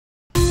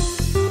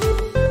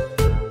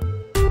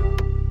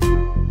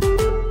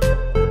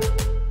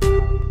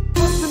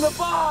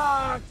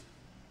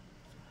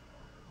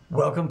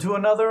Welcome to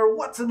another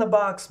What's in the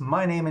Box.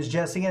 My name is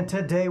Jesse and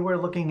today we're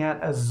looking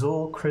at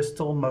Azul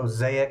Crystal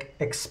Mosaic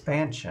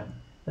expansion.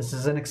 This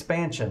is an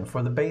expansion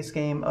for the base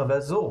game of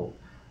Azul.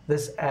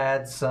 This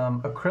adds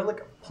some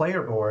acrylic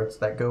player boards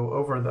that go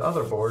over the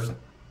other boards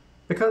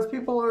because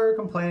people are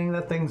complaining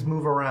that things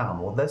move around.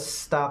 Well, this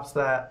stops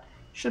that.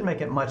 Should make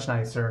it much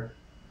nicer.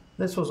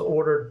 This was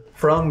ordered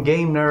from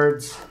Game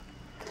Nerds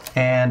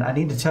and I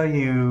need to tell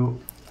you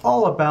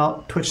all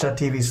about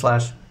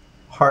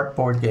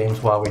twitch.tv/heartboard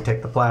games while we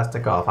take the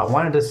plastic off. I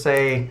wanted to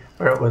say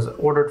where it was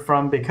ordered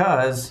from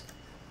because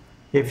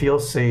if you'll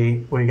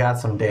see, we got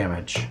some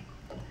damage.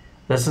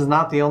 This is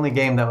not the only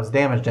game that was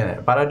damaged in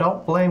it, but I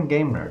don't blame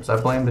Game Nerds.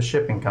 I blame the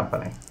shipping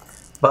company.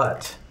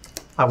 But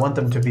I want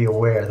them to be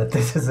aware that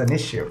this is an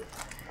issue.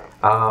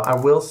 I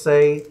will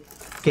say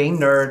Game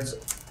Nerds,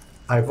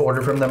 I've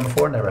ordered from them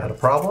before, never had a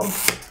problem.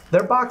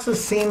 Their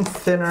boxes seem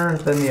thinner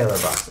than the other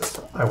boxes.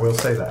 I will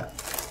say that.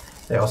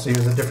 They also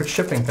use a different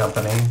shipping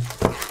company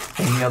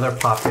than the other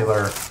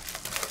popular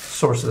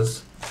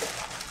sources.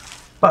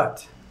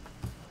 But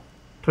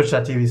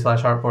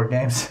twitch.tv/heartboard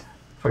games.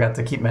 Forgot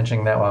to keep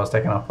mentioning that while I was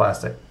taking off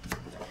plastic.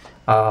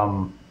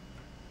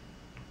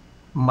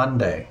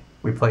 Monday,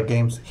 we play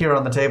games here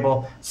on the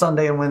table.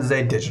 Sunday and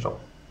Wednesday, digital.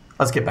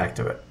 Let's get back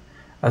to it.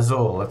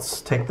 Azul, let's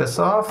take this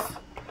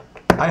off.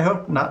 I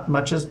hope not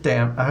much is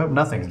I hope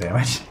nothing's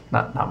damaged.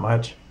 Not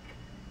much.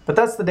 But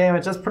that's the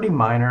damage. That's pretty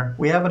minor.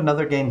 We have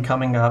another game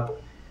coming up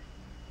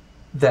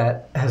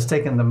that has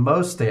taken the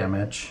most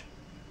damage,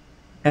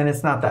 and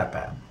it's not that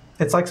bad.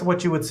 It's like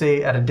what you would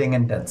see at a ding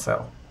and dent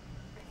sale.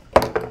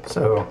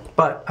 So,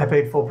 but I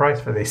paid full price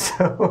for these,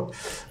 so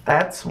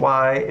that's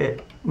why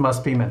it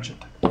must be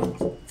mentioned.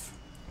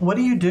 What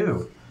do you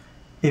do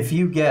if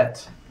you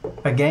get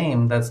a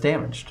game that's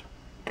damaged?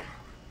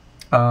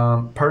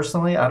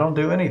 Personally, I don't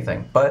do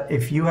anything, but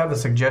if you have a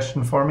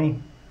suggestion for me,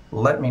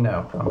 let me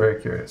know. I'm very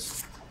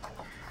curious.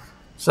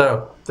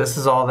 So, this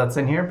is all that's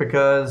in here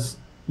because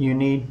you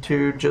need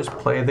to just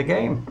play the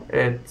game.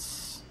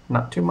 It's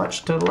not too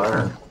much to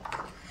learn.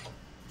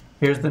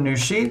 Here's the new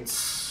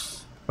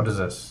sheets. What is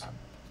this?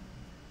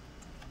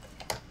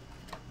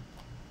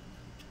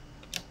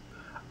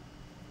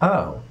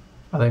 Oh,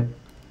 I think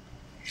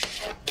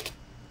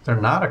they're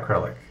not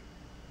acrylic.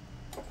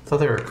 I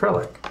thought they were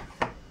acrylic.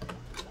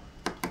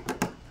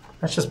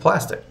 That's just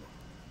plastic.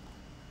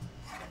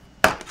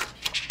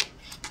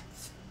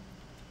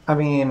 I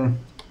mean,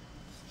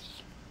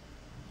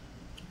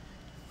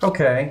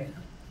 okay,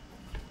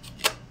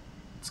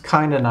 it's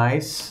kind of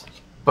nice,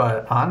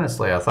 but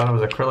honestly, I thought it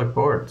was acrylic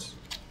boards.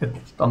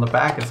 On the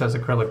back, it says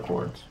acrylic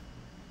boards.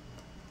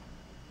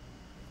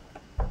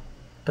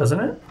 Doesn't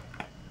it?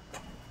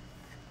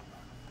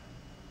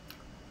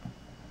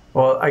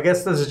 Well, I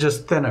guess this is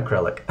just thin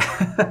acrylic.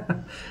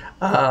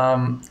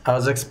 I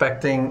was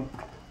expecting,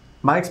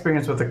 my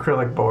experience with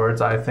acrylic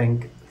boards, I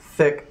think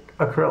thick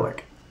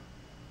acrylic.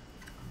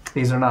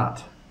 These are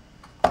not.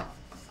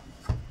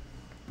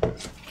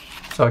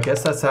 So I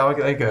guess that's how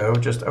they go,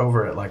 just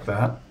over it like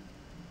that.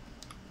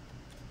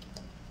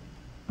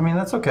 I mean,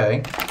 that's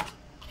okay.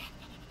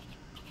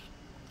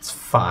 It's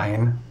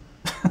fine.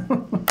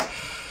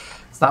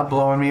 It's not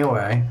blowing me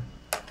away.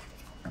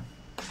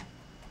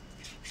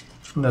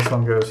 And this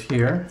one goes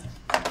here.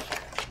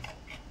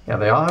 Yeah,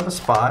 they all have a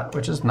spot,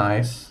 which is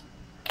nice.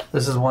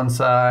 This is one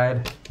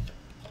side.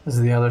 This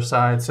is the other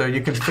side. So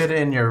you can fit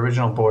in your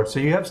original board. So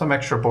you have some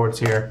extra boards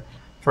here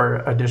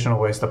for additional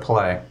ways to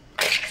play.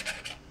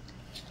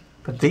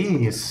 But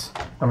these,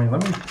 I mean,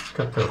 let me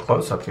get the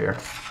close up here.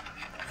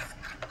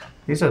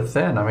 These are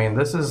thin. I mean,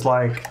 this is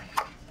like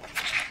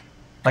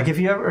if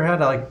you ever had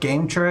like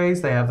game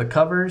trays, they have the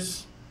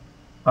covers.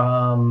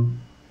 I mean,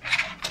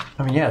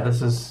 yeah,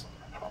 this is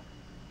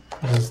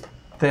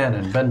thin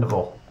and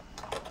bendable.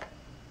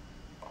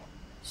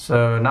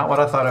 So not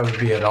what I thought it would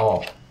be at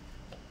all.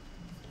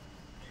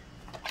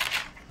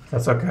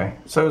 That's okay.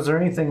 So is there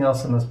anything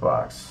else in this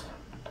box?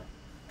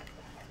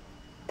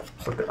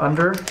 Look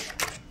under.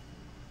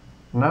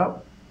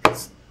 Nope.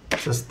 It's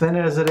as thin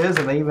as it is,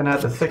 and they even had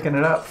to thicken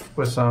it up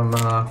with some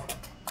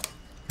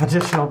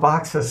additional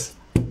boxes.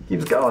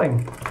 Keeps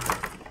going.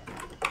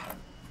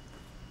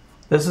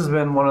 This has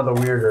been one of the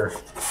weirder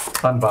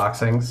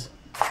unboxings.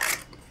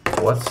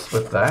 What's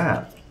with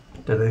that?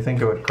 Did they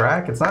think it would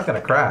crack? It's not going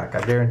to crack,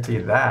 I guarantee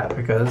that,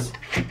 because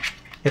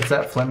it's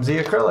that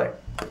flimsy acrylic.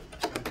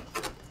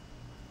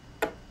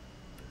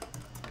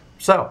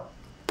 So,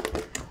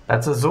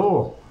 that's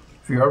Azul.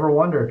 If you ever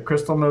wondered,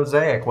 Crystal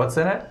Mosaic, what's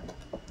in it?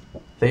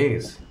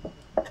 These.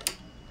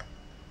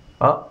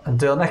 Well,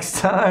 until next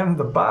time,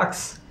 the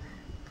box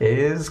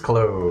is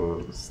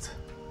closed.